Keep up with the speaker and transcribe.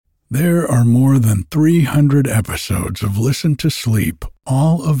There are more than 300 episodes of Listen to Sleep,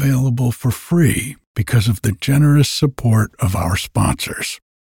 all available for free because of the generous support of our sponsors.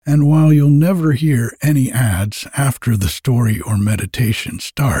 And while you'll never hear any ads after the story or meditation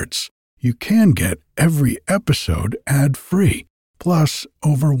starts, you can get every episode ad-free, plus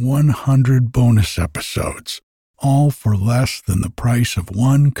over 100 bonus episodes, all for less than the price of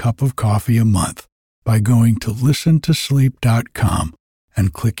one cup of coffee a month by going to listentosleep.com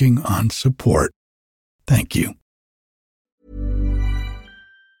and clicking on support. Thank you.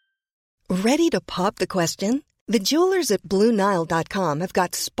 Ready to pop the question? The jewelers at BlueNile.com have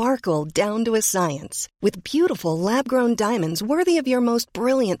got sparkle down to a science with beautiful lab-grown diamonds worthy of your most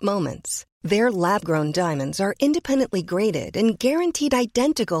brilliant moments. Their lab-grown diamonds are independently graded and guaranteed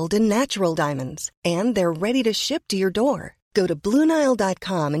identical to natural diamonds, and they're ready to ship to your door. Go to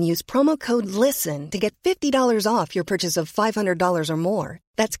BlueNile.com and use promo code LISTEN to get $50 off your purchase of $500 or more.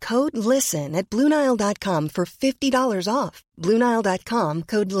 That's code LISTEN at BlueNile.com for $50 off. BlueNile.com,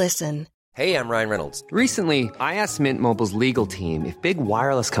 code LISTEN. Hey, I'm Ryan Reynolds. Recently, I asked Mint Mobile's legal team if big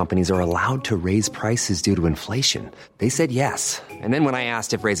wireless companies are allowed to raise prices due to inflation. They said yes. And then when I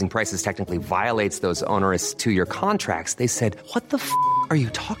asked if raising prices technically violates those onerous two-year contracts, they said, "What the f*** are you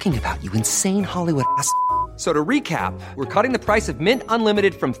talking about, you insane Hollywood ass?" So to recap, we're cutting the price of Mint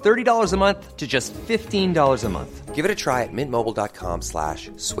Unlimited from $30 a month to just $15 a month. Give it a try at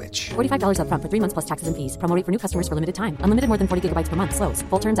mintmobile.com/switch. $45 up front for 3 months plus taxes and fees. Promo rate for new customers for limited time. Unlimited more than 40 gigabytes per month. Slows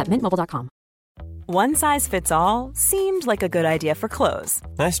full terms at mintmobile.com. One size fits all seemed like a good idea for clothes.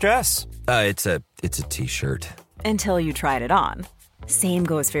 Nice dress. It's a t-shirt. Until you tried it on. Same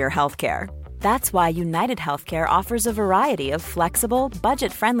goes for your healthcare. That's why United Healthcare offers a variety of flexible,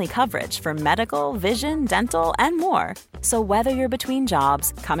 budget-friendly coverage for medical, vision, dental, and more. So whether you're between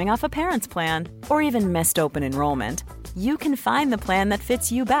jobs, coming off a parent's plan, or even missed open enrollment, you can find the plan that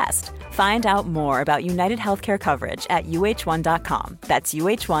fits you best. Find out more about United Healthcare coverage at uh1.com. That's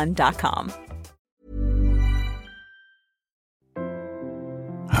uh1.com.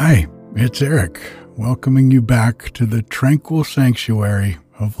 Hi, it's Eric, welcoming you back to the tranquil sanctuary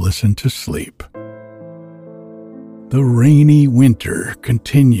of Listen to Sleep. The rainy winter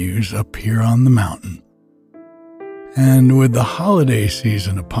continues up here on the mountain. And with the holiday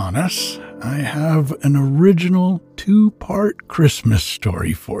season upon us, I have an original 2-part Christmas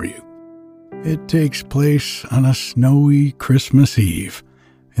story for you. It takes place on a snowy Christmas Eve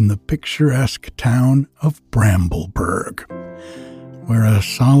in the picturesque town of Brambleburg, where a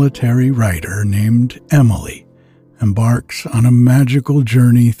solitary writer named Emily embarks on a magical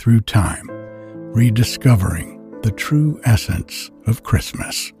journey through time, rediscovering the true essence of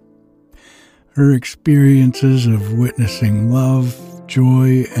Christmas. Her experiences of witnessing love,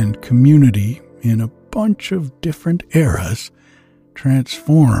 joy, and community in a bunch of different eras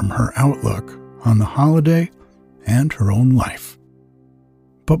transform her outlook on the holiday and her own life.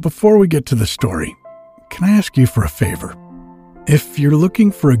 But before we get to the story, can I ask you for a favor? If you're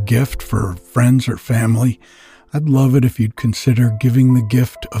looking for a gift for friends or family, I'd love it if you'd consider giving the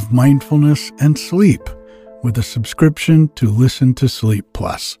gift of mindfulness and sleep with a subscription to Listen to Sleep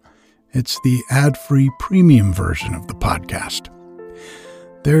Plus. It's the ad-free premium version of the podcast.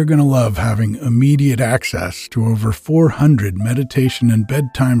 They're going to love having immediate access to over 400 meditation and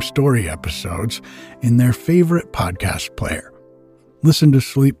bedtime story episodes in their favorite podcast player. Listen to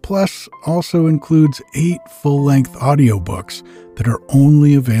Sleep Plus also includes 8 full-length audiobooks that are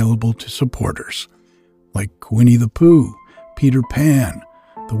only available to supporters, like Winnie the Pooh, Peter Pan,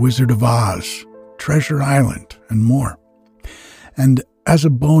 The Wizard of Oz, Treasure Island, and more. And as a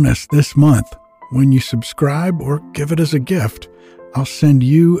bonus this month, when you subscribe or give it as a gift, I'll send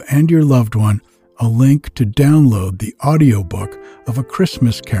you and your loved one a link to download the audiobook of A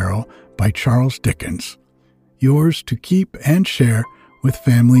Christmas Carol by Charles Dickens. Yours to keep and share with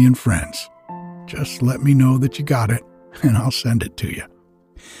family and friends. Just let me know that you got it, and I'll send it to you.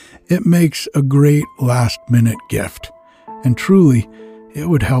 It makes a great last-minute gift, and truly, it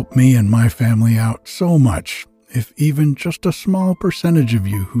would help me and my family out so much if even just a small percentage of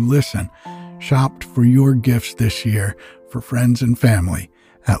you who listen shopped for your gifts this year for friends and family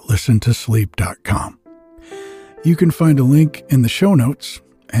at listentosleep.com. You can find a link in the show notes,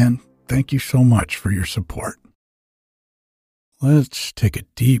 and thank you so much for your support. Let's take a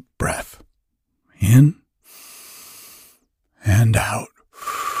deep breath. In and out.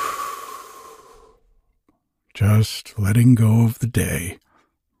 Just letting go of the day,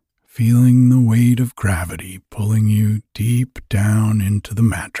 feeling the weight of gravity pulling you deep down into the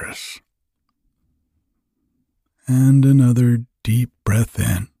mattress. And another deep breath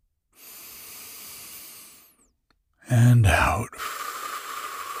in and out.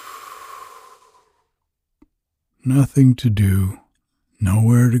 Nothing to do,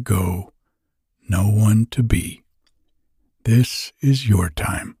 nowhere to go, no one to be. This is your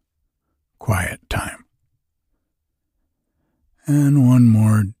time, quiet time. And one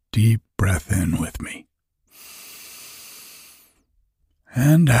more deep breath in with me.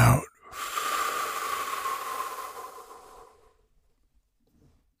 And out.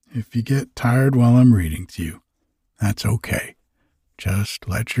 If you get tired while I'm reading to you, that's okay. Just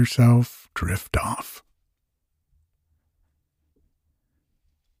let yourself drift off.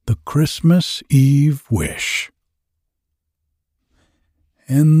 The Christmas Eve Wish.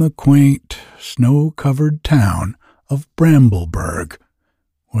 In the quaint, snow-covered town of Brambleburg,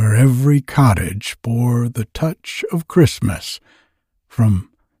 where every cottage bore the touch of Christmas, from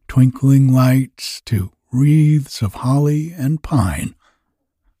twinkling lights to wreaths of holly and pine,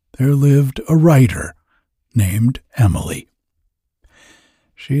 there lived a writer named Emily.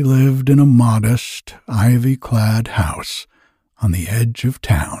 She lived in a modest, ivy-clad house on the edge of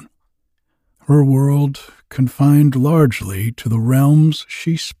town, her world confined largely to the realms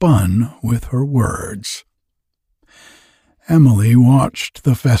she spun with her words. Emily watched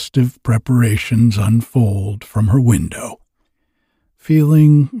the festive preparations unfold from her window,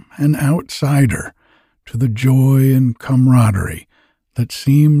 feeling an outsider to the joy and camaraderie that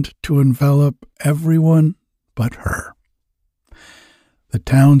seemed to envelop everyone but her. The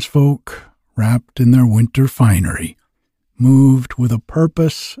townsfolk, wrapped in their winter finery, moved with a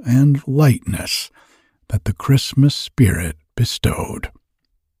purpose and lightness that the Christmas spirit bestowed.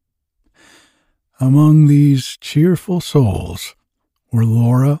 Among these cheerful souls were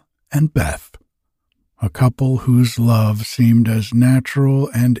Laura and Beth, a couple whose love seemed as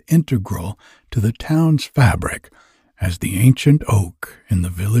natural and integral to the town's fabric as the ancient oak in the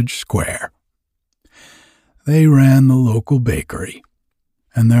village square. They ran the local bakery,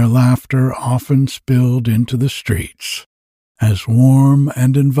 and their laughter often spilled into the streets, as warm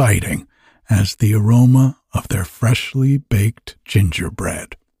and inviting as the aroma of their freshly baked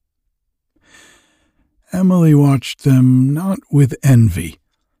gingerbread. Emily watched them not with envy,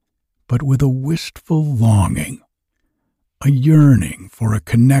 but with a wistful longing, a yearning for a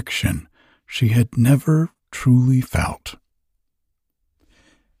connection she had never truly felt.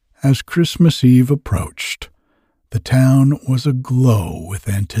 As Christmas Eve approached, the town was aglow with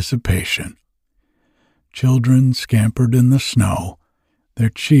anticipation. Children scampered in the snow, their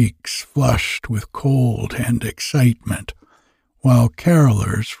cheeks flushed with cold and excitement, while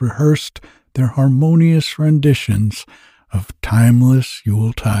carolers rehearsed their harmonious renditions of timeless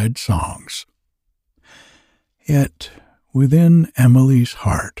Yuletide songs. Yet, within Emily's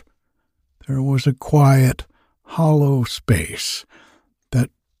heart, there was a quiet, hollow space that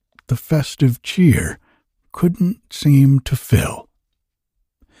the festive cheer couldn't seem to fill.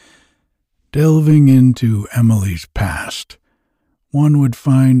 Delving into Emily's past, one would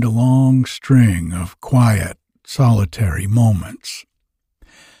find a long string of quiet, solitary moments.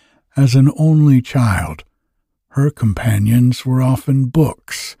 As an only child, her companions were often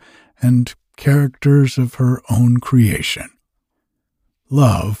books and characters of her own creation.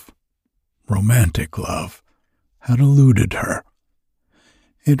 Love, romantic love, had eluded her.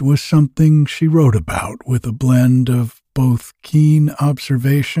 It was something she wrote about with a blend of both keen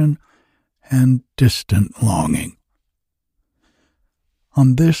observation and distant longing.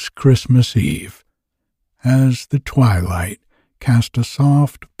 On this Christmas Eve, as the twilight cast a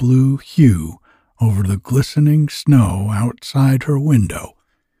soft blue hue over the glistening snow outside her window,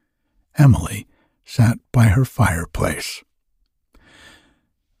 Emily sat by her fireplace.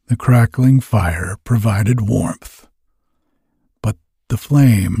 The crackling fire provided warmth, but the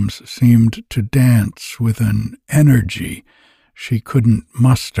flames seemed to dance with an energy she couldn't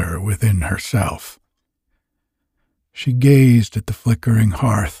muster within herself. She gazed at the flickering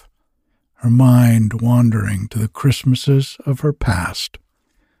hearth, her mind wandering to the Christmases of her past,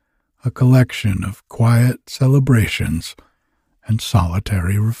 a collection of quiet celebrations and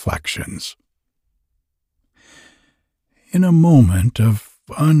solitary reflections. In a moment of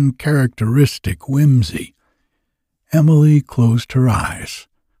uncharacteristic whimsy, Emily closed her eyes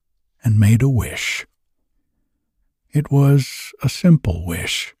and made a wish. It was a simple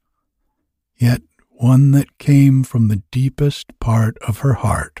wish, yet one that came from the deepest part of her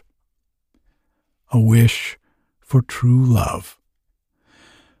heart. A wish for true love,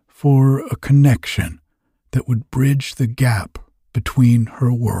 for a connection that would bridge the gap between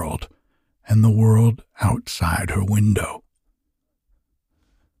her world and the world outside her window.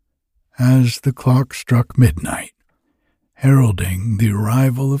 As the clock struck midnight, heralding the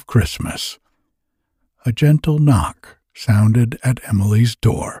arrival of Christmas, a gentle knock sounded at Emily's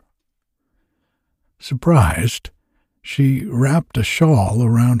door. Surprised, she wrapped a shawl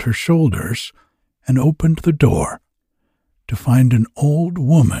around her shoulders and opened the door to find an old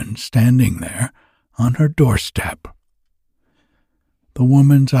woman standing there on her doorstep. The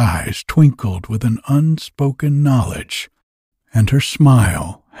woman's eyes twinkled with an unspoken knowledge, and her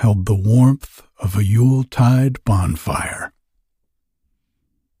smile held the warmth of a Yuletide bonfire.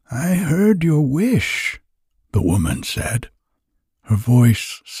 "I heard your wish," the woman said, her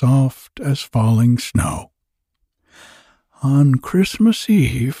voice soft as falling snow. "On Christmas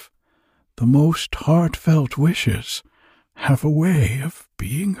Eve, the most heartfelt wishes have a way of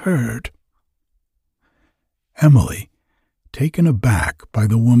being heard." Emily, taken aback by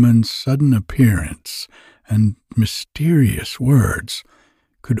the woman's sudden appearance and mysterious words,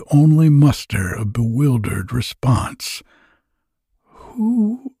 could only muster a bewildered response.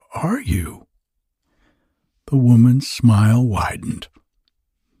 "Who are you?" The woman's smile widened.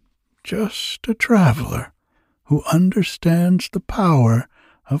 "Just a traveler who understands the power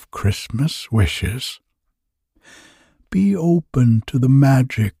of Christmas wishes. Be open to the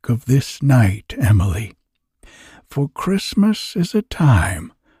magic of this night, Emily, for Christmas is a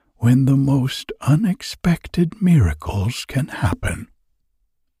time when the most unexpected miracles can happen."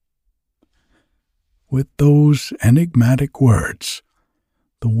 With those enigmatic words,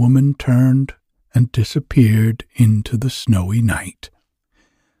 the woman turned and disappeared into the snowy night,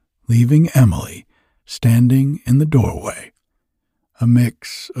 leaving Emily standing in the doorway, a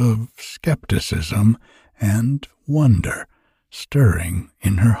mix of skepticism and wonder stirring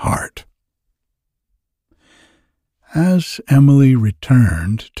in her heart. As Emily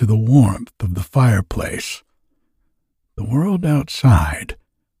returned to the warmth of the fireplace, the world outside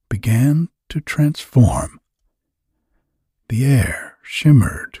began to transform. The air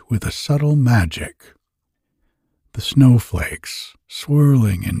shimmered with a subtle magic, the snowflakes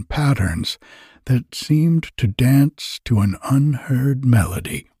swirling in patterns that seemed to dance to an unheard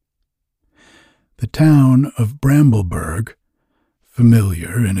melody. The town of Brambleburg,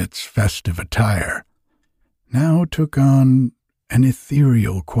 familiar in its festive attire, now took on an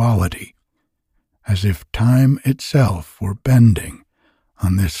ethereal quality, as if time itself were bending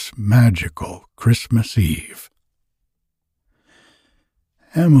on this magical Christmas Eve.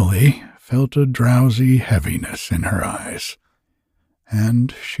 Emily felt a drowsy heaviness in her eyes,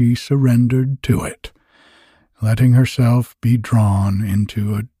 and she surrendered to it, letting herself be drawn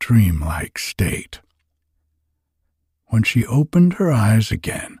into a dreamlike state. When she opened her eyes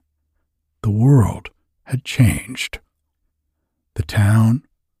again, the world had changed. The town,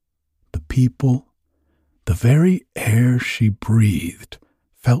 the people, the very air she breathed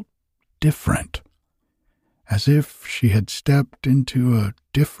felt different, as if she had stepped into a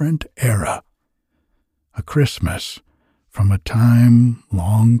different era, a Christmas from a time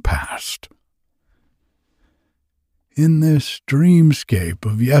long past. In this dreamscape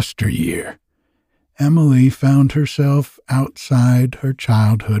of yesteryear, Emily found herself outside her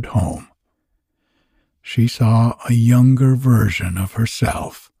childhood home. She saw a younger version of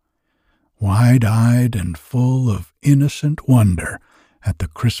herself, wide-eyed and full of innocent wonder at the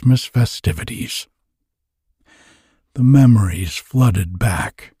Christmas festivities. The memories flooded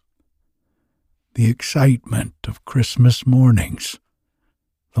back. The excitement of Christmas mornings,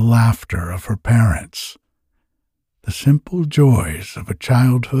 the laughter of her parents, the simple joys of a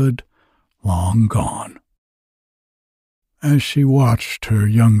childhood long gone. As she watched her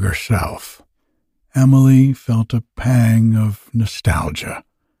younger self, Emily felt a pang of nostalgia,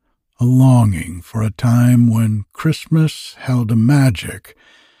 a longing for a time when Christmas held a magic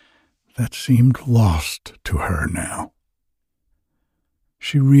that seemed lost to her now.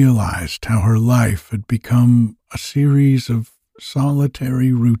 She realized how her life had become a series of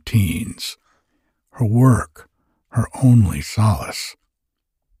solitary routines, her work her only solace.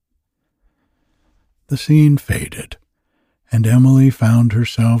 The scene faded, and Emily found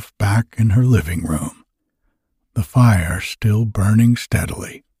herself back in her living room, the fire still burning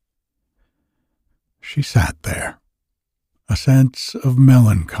steadily. She sat there, a sense of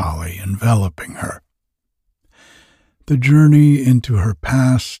melancholy enveloping her. The journey into her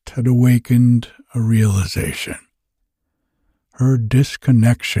past had awakened a realization. Her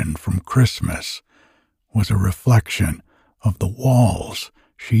disconnection from Christmas was a reflection of the walls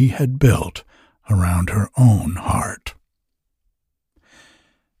she had built around her own heart.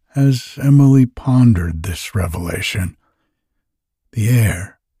 As Emily pondered this revelation, the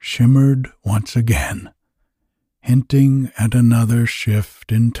air shimmered once again, hinting at another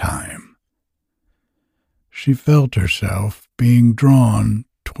shift in time. She felt herself being drawn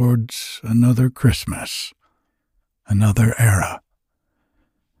towards another Christmas, another era,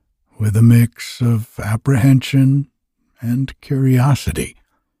 with a mix of apprehension and curiosity,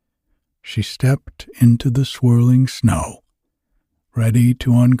 she stepped into the swirling snow, ready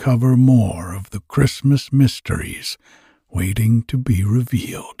to uncover more of the Christmas mysteries waiting to be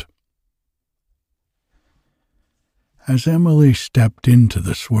revealed. As Emily stepped into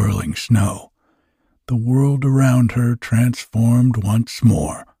the swirling snow, the world around her transformed once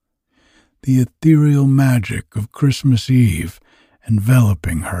more, the ethereal magic of Christmas Eve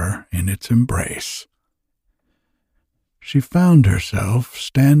enveloping her in its embrace. She found herself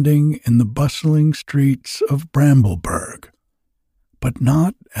standing in the bustling streets of Brambleburg, but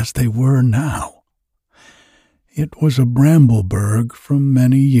not as they were now. It was a Brambleburg from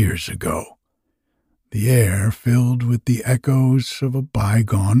many years ago, the air filled with the echoes of a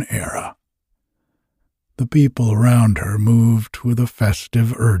bygone era. The people around her moved with a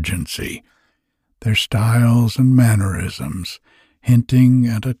festive urgency, their styles and mannerisms hinting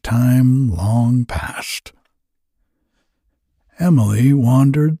at a time long past. Emily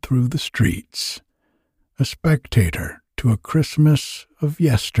wandered through the streets, a spectator to a Christmas of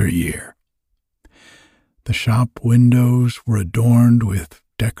yesteryear. The shop windows were adorned with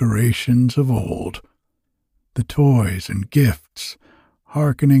decorations of old, the toys and gifts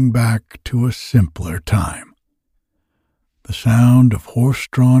hearkening back to a simpler time. The sound of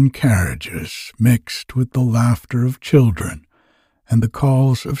horse-drawn carriages mixed with the laughter of children and the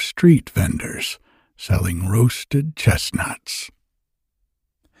calls of street vendors selling roasted chestnuts.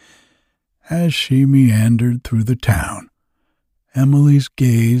 As she meandered through the town, Emily's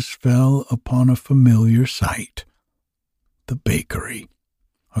gaze fell upon a familiar sight, the bakery,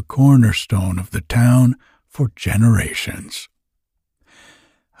 a cornerstone of the town for generations.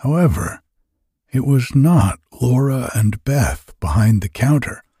 However, it was not Laura and Beth behind the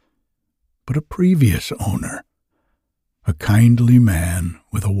counter, but a previous owner, a kindly man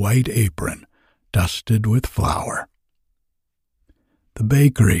with a white apron dusted with flour. The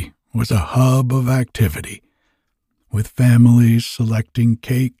bakery was a hub of activity, with families selecting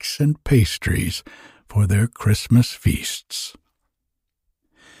cakes and pastries for their Christmas feasts.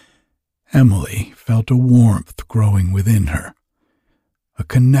 Emily felt a warmth growing within her, a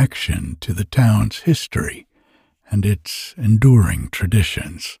connection to the town's history and its enduring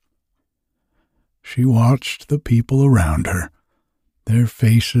traditions. She watched the people around her, their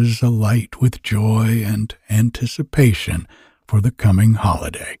faces alight with joy and anticipation for the coming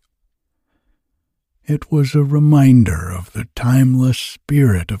holiday. It was a reminder of the timeless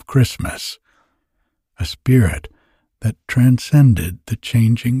spirit of Christmas, a spirit that transcended the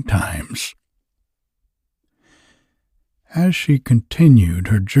changing times. As she continued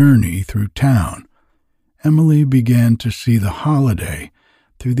her journey through town, Emily began to see the holiday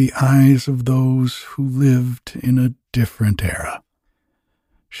through the eyes of those who lived in a different era.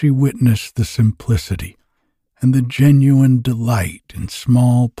 She witnessed the simplicity and the genuine delight in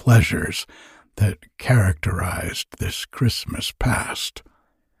small pleasures that characterized this Christmas past.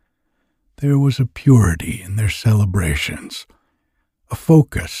 There was a purity in their celebrations, a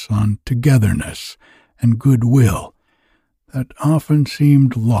focus on togetherness and goodwill that often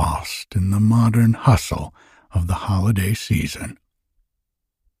seemed lost in the modern hustle of the holiday season.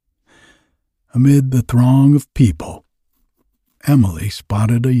 Amid the throng of people, Emily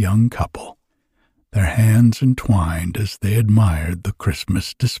spotted a young couple, their hands entwined as they admired the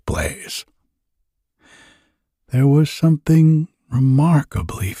Christmas displays. There was something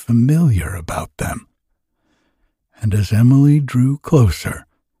remarkably familiar about them, and as Emily drew closer,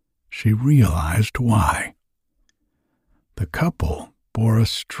 she realized why. The couple bore a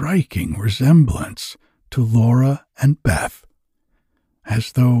striking resemblance to Laura and Beth,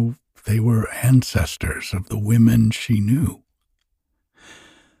 as though they were ancestors of the women she knew.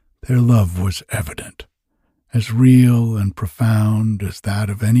 Their love was evident, as real and profound as that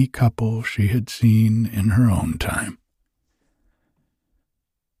of any couple she had seen in her own time.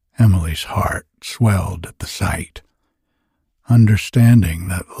 Emily's heart swelled at the sight, understanding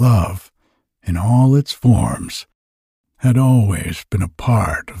that love, in all its forms, had always been a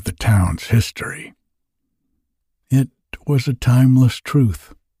part of the town's history. It was a timeless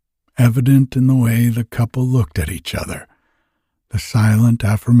truth, evident in the way the couple looked at each other, the silent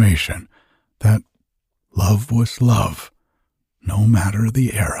affirmation that love was love, no matter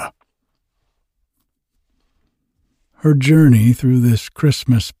the era. Her journey through this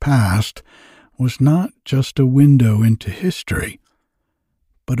Christmas past was not just a window into history,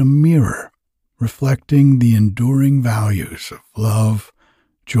 but a mirror reflecting the enduring values of love,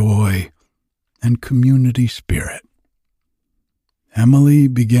 joy, and community spirit. Emily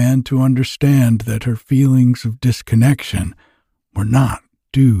began to understand that her feelings of disconnection were not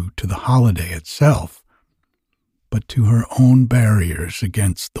due to the holiday itself, but to her own barriers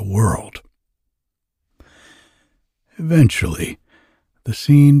against the world. Eventually, the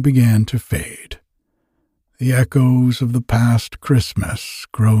scene began to fade, the echoes of the past Christmas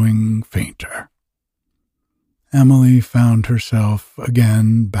growing fainter. Emily found herself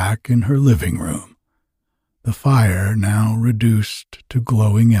again back in her living room, the fire now reduced to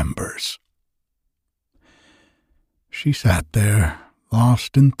glowing embers. She sat there,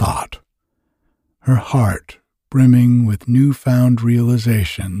 lost in thought, her heart brimming with newfound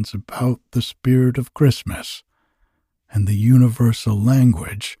realizations about the spirit of Christmas and the universal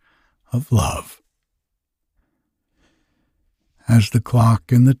language of love. As the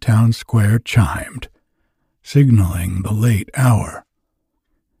clock in the town square chimed, signaling the late hour,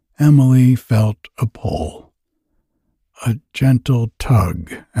 Emily felt a pull, a gentle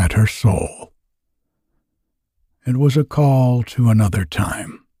tug at her soul. It was a call to another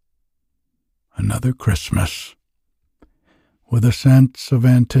time, another Christmas. With a sense of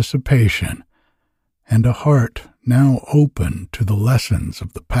anticipation and a heart now open to the lessons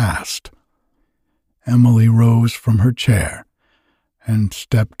of the past, Emily rose from her chair and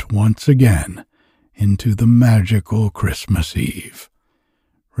stepped once again into the magical Christmas Eve,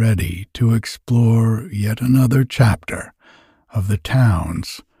 ready to explore yet another chapter of the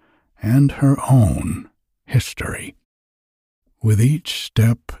town's and her own history. With each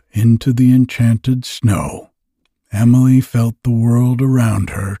step into the enchanted snow, Emily felt the world around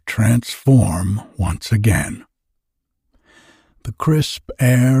her transform once again. The crisp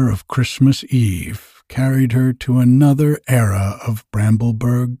air of Christmas Eve carried her to another era of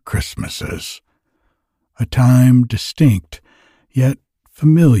Brambleburg Christmases, a time distinct yet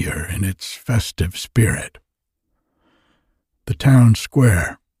familiar in its festive spirit. The town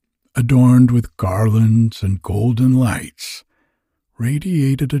square, adorned with garlands and golden lights,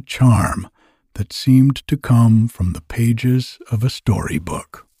 radiated a charm that seemed to come from the pages of a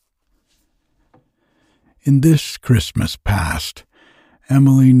storybook. In this Christmas past,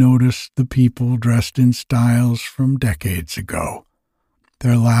 Emily noticed the people dressed in styles from decades ago,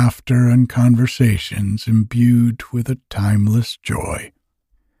 their laughter and conversations imbued with a timeless joy.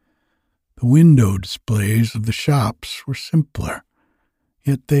 The window displays of the shops were simpler,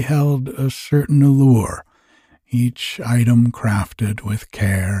 yet they held a certain allure, each item crafted with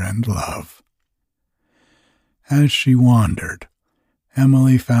care and love. As she wandered,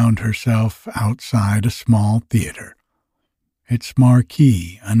 Emily found herself outside a small theater, its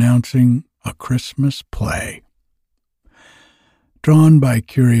marquee announcing a Christmas play. Drawn by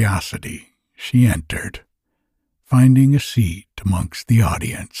curiosity, she entered, finding a seat amongst the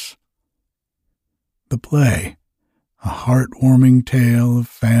audience. The play, a heartwarming tale of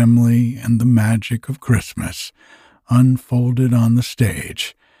family and the magic of Christmas, unfolded on the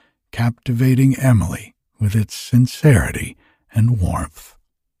stage, captivating Emily with its sincerity and warmth.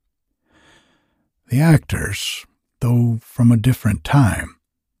 The actors, though from a different time,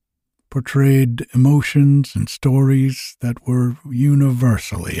 portrayed emotions and stories that were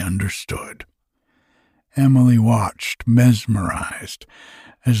universally understood. Emily watched mesmerized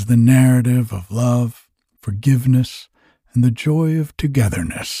as the narrative of love, forgiveness, and the joy of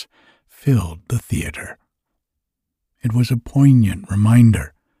togetherness filled the theater. It was a poignant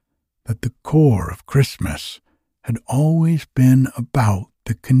reminder that the core of Christmas had always been about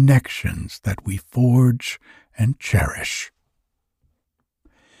the connections that we forge and cherish.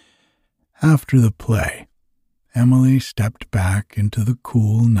 After the play, Emily stepped back into the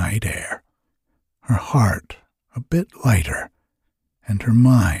cool night air, her heart a bit lighter, and her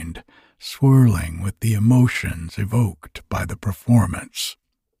mind swirling with the emotions evoked by the performance.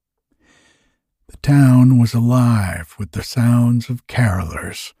 The town was alive with the sounds of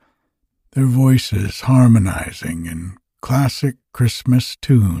carolers, their voices harmonizing in classic Christmas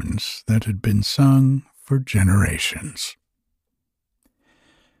tunes that had been sung for generations.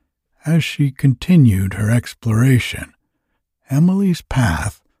 As she continued her exploration, Emily's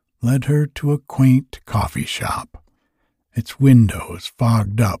path led her to a quaint coffee shop, its windows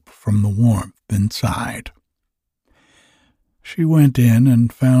fogged up from the warmth inside. She went in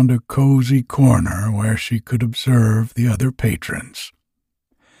and found a cozy corner where she could observe the other patrons.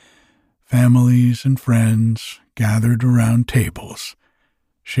 Families and friends gathered around tables,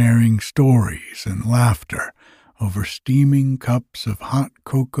 sharing stories and laughter over steaming cups of hot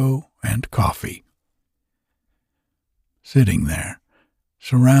cocoa and coffee. Sitting there,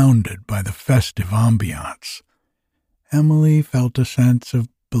 surrounded by the festive ambiance, Emily felt a sense of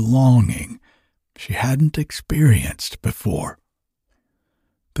belonging she hadn't experienced before.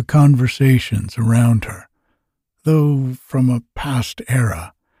 The conversations around her, though from a past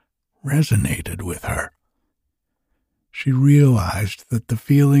era, resonated with her. She realized that the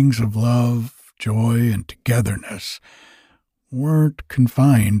feelings of love, joy, and togetherness weren't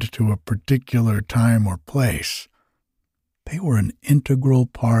confined to a particular time or place. They were an integral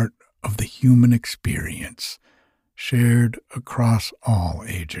part of the human experience, shared across all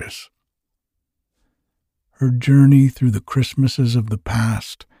ages. Her journey through the Christmases of the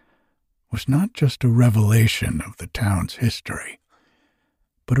past was not just a revelation of the town's history,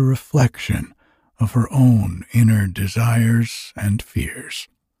 but a reflection of her own inner desires and fears.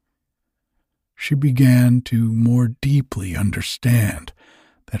 She began to more deeply understand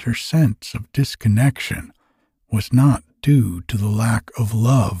that her sense of disconnection was not due to the lack of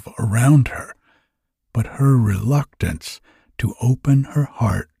love around her, but her reluctance to open her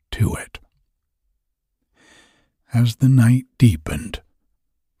heart to it. As the night deepened,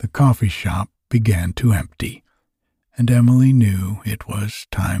 the coffee shop began to empty, and Emily knew it was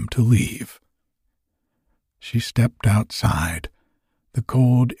time to leave. She stepped outside, the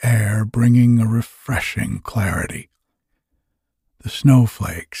cold air bringing a refreshing clarity. The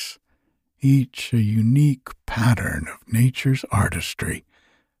snowflakes, each a unique pattern of nature's artistry,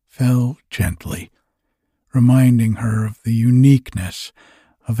 fell gently, reminding her of the uniqueness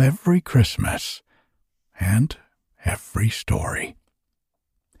of every Christmas and every story.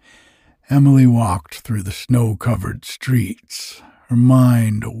 Emily walked through the snow-covered streets, her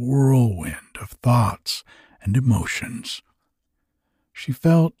mind a whirlwind of thoughts and emotions. She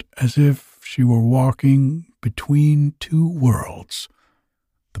felt as if she were walking between two worlds,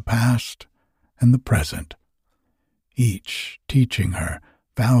 the past and the present, each teaching her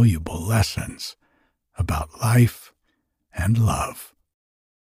valuable lessons about life and love.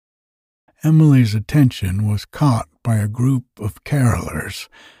 Emily's attention was caught by a group of carolers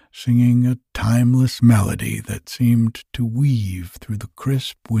singing a timeless melody that seemed to weave through the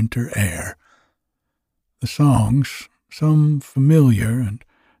crisp winter air. The songs, some familiar and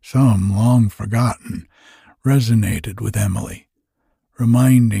some long forgotten, resonated with Emily,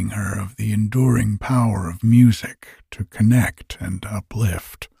 reminding her of the enduring power of music to connect and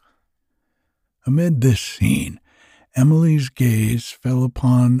uplift. Amid this scene, Emily's gaze fell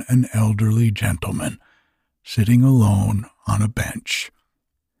upon an elderly gentleman sitting alone on a bench.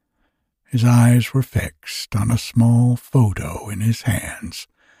 His eyes were fixed on a small photo in his hands,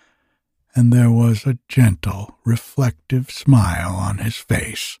 and there was a gentle, reflective smile on his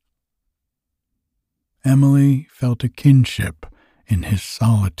face. Emily felt a kinship in his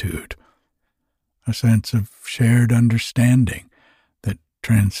solitude, a sense of shared understanding that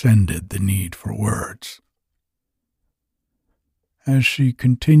transcended the need for words. As she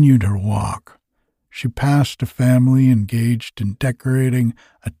continued her walk, she passed a family engaged in decorating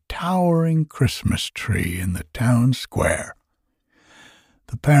a towering Christmas tree in the town square.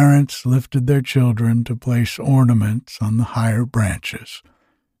 The parents lifted their children to place ornaments on the higher branches,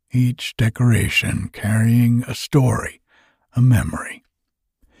 each decoration carrying a story, a memory.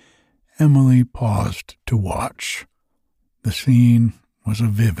 Emily paused to watch. The scene was a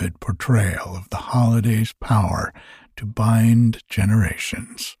vivid portrayal of the holiday's power to bind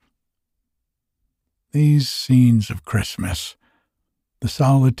generations. These scenes of Christmas, the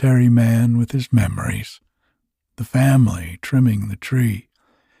solitary man with his memories, the family trimming the tree,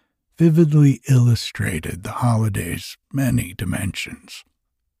 vividly illustrated the holiday's many dimensions.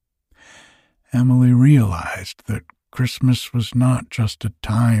 Emily realized that Christmas was not just a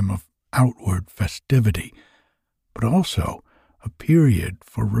time of outward festivity, but also a period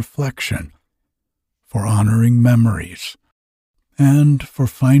for reflection, for honoring memories, and for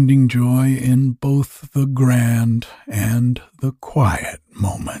finding joy in both the grand and the quiet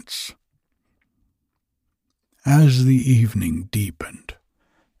moments. As the evening deepened,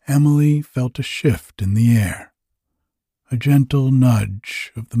 Emily felt a shift in the air, a gentle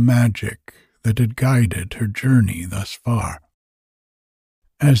nudge of the magic that had guided her journey thus far.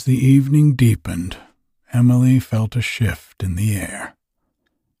 As the evening deepened, Emily felt a shift in the air,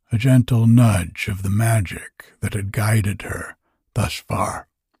 a gentle nudge of the magic that had guided her thus far.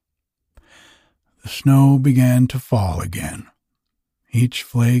 The snow began to fall again, each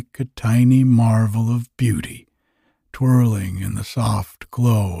flake a tiny marvel of beauty, twirling in the soft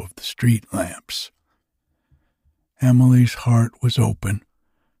glow of the street lamps. Emily's heart was open,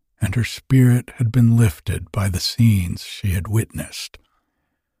 and her spirit had been lifted by the scenes she had witnessed.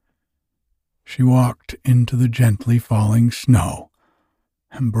 She walked into the gently falling snow,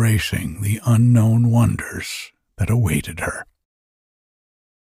 embracing the unknown wonders that awaited her.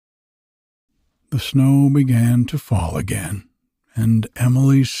 The snow began to fall again, and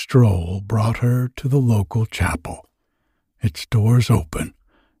Emily's stroll brought her to the local chapel, its doors open,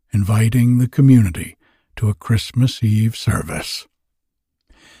 inviting the community to a Christmas Eve service.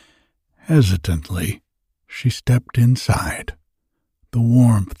 Hesitantly, she stepped inside, the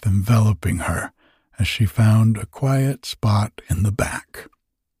warmth enveloping her as she found a quiet spot in the back.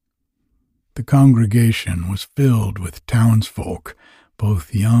 The congregation was filled with townsfolk,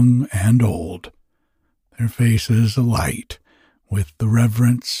 both young and old, their faces alight with the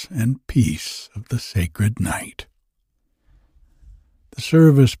reverence and peace of the sacred night. The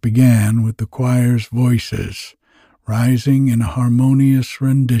service began with the choir's voices rising in a harmonious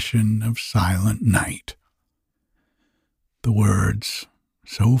rendition of Silent Night. The words,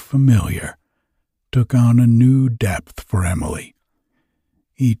 so familiar, took on a new depth for Emily,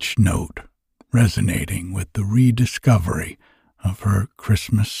 each note resonating with the rediscovery of her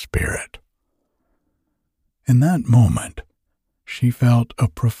Christmas spirit. In that moment, she felt a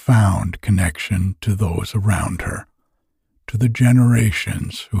profound connection to those around her, to the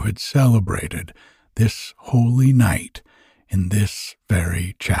generations who had celebrated this holy night in this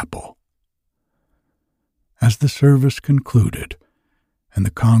very chapel. As the service concluded and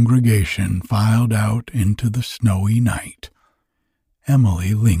the congregation filed out into the snowy night,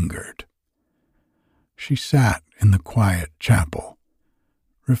 Emily lingered. She sat in the quiet chapel,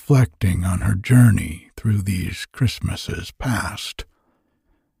 reflecting on her journey through these Christmases past.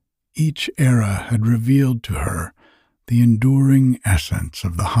 Each era had revealed to her the enduring essence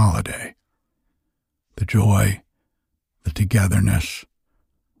of the holiday, the joy, the togetherness,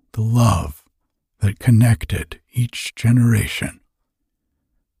 the love that connected each generation.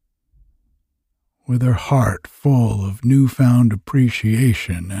 With her heart full of newfound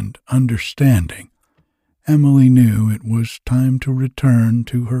appreciation and understanding, Emily knew it was time to return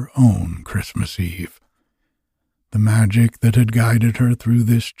to her own Christmas Eve. The magic that had guided her through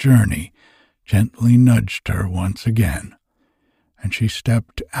this journey gently nudged her once again, and she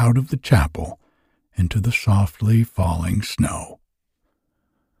stepped out of the chapel into the softly falling snow.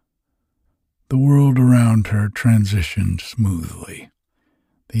 The world around her transitioned smoothly,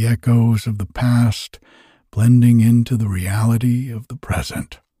 the echoes of the past blending into the reality of the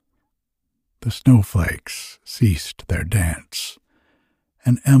present. The snowflakes ceased their dance,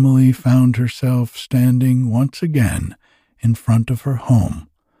 and Emily found herself standing once again in front of her home,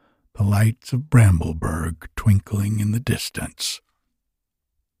 the lights of Brambleburg twinkling in the distance.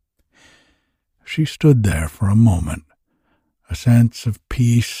 She stood there for a moment, a sense of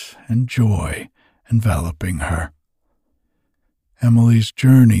peace and joy enveloping her. Emily's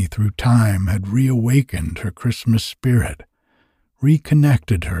journey through time had reawakened her Christmas spirit,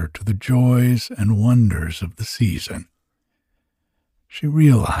 reconnected her to the joys and wonders of the season. She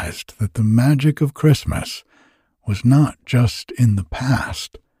realized that the magic of Christmas was not just in the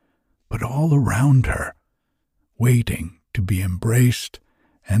past, but all around her, waiting to be embraced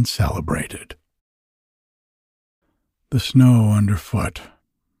and celebrated. The snow underfoot,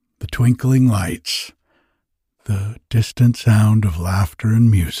 the twinkling lights, the distant sound of laughter and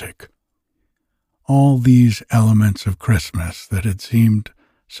music, all these elements of Christmas that had seemed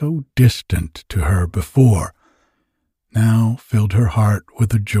so distant to her before now filled her heart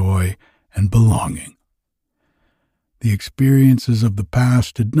with a joy and belonging. The experiences of the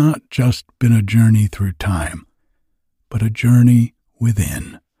past had not just been a journey through time, but a journey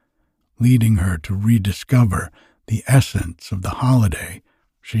within, leading her to rediscover the essence of the holiday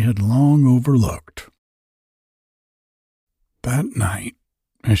she had long overlooked. That night,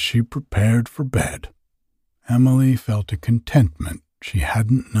 as she prepared for bed, Emily felt a contentment she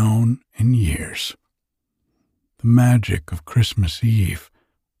hadn't known in years. The magic of Christmas Eve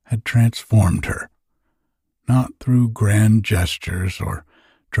had transformed her, not through grand gestures or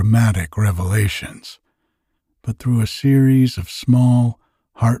dramatic revelations, but through a series of small,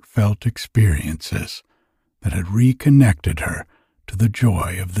 heartfelt experiences that had reconnected her to the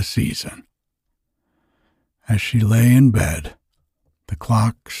joy of the season. As she lay in bed, the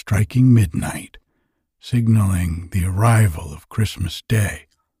clock striking midnight, signaling the arrival of Christmas Day,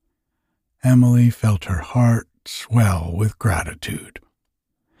 Emily felt her heart swell with gratitude.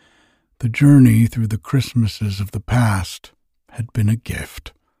 The journey through the Christmases of the past had been a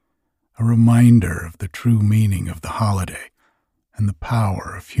gift, a reminder of the true meaning of the holiday and the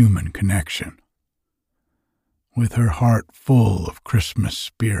power of human connection. With her heart full of Christmas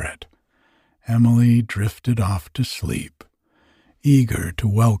spirit, Emily drifted off to sleep, eager to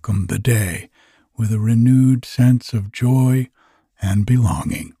welcome the day with a renewed sense of joy and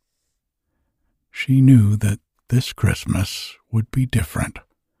belonging. She knew that this Christmas would be different,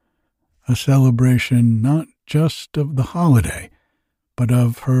 a celebration not just of the holiday, but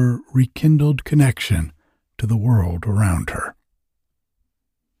of her rekindled connection to the world around her.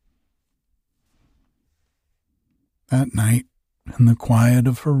 That night, in the quiet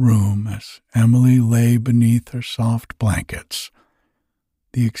of her room, as Emily lay beneath her soft blankets,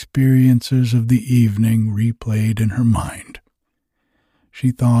 the experiences of the evening replayed in her mind.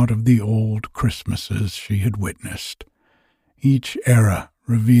 She thought of the old Christmases she had witnessed, each era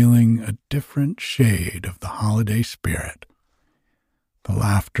revealing a different shade of the holiday spirit. The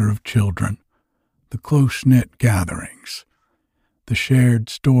laughter of children, the close-knit gatherings, the shared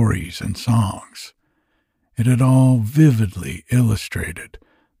stories and songs. It had all vividly illustrated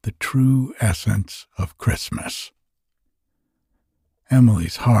the true essence of Christmas.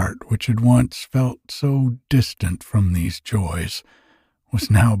 Emily's heart, which had once felt so distant from these joys, was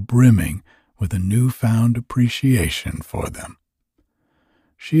now brimming with a newfound appreciation for them.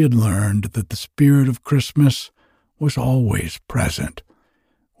 She had learned that the spirit of Christmas was always present,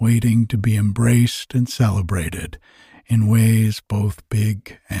 waiting to be embraced and celebrated in ways both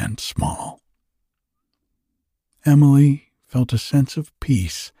big and small. Emily felt a sense of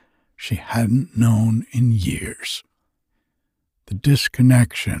peace she hadn't known in years. The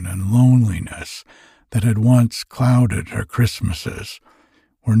disconnection and loneliness that had once clouded her Christmases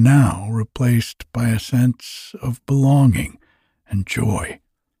were now replaced by a sense of belonging and joy.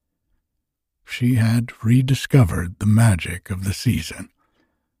 She had rediscovered the magic of the season,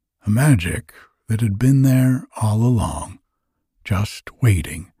 a magic that had been there all along, just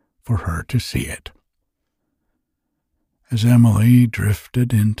waiting for her to see it. As Emily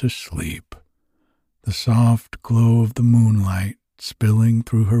drifted into sleep, the soft glow of the moonlight spilling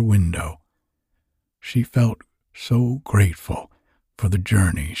through her window, she felt so grateful for the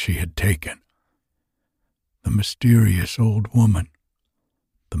journey she had taken. The mysterious old woman,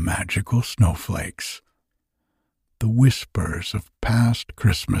 the magical snowflakes, the whispers of past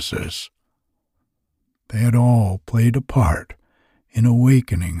Christmases. They had all played a part in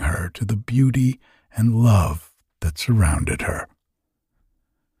awakening her to the beauty and love that surrounded her.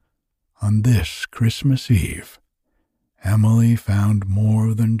 On this Christmas Eve, Emily found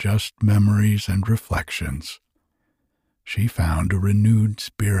more than just memories and reflections. She found a renewed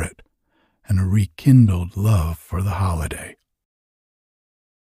spirit and a rekindled love for the holiday.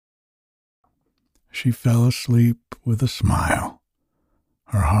 She fell asleep with a smile,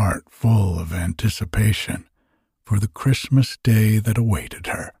 her heart full of anticipation for the Christmas day that awaited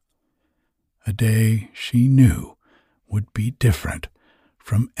her, a day she knew would be different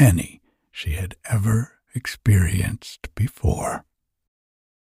from any she had ever experienced before.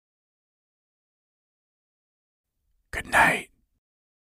 Good night.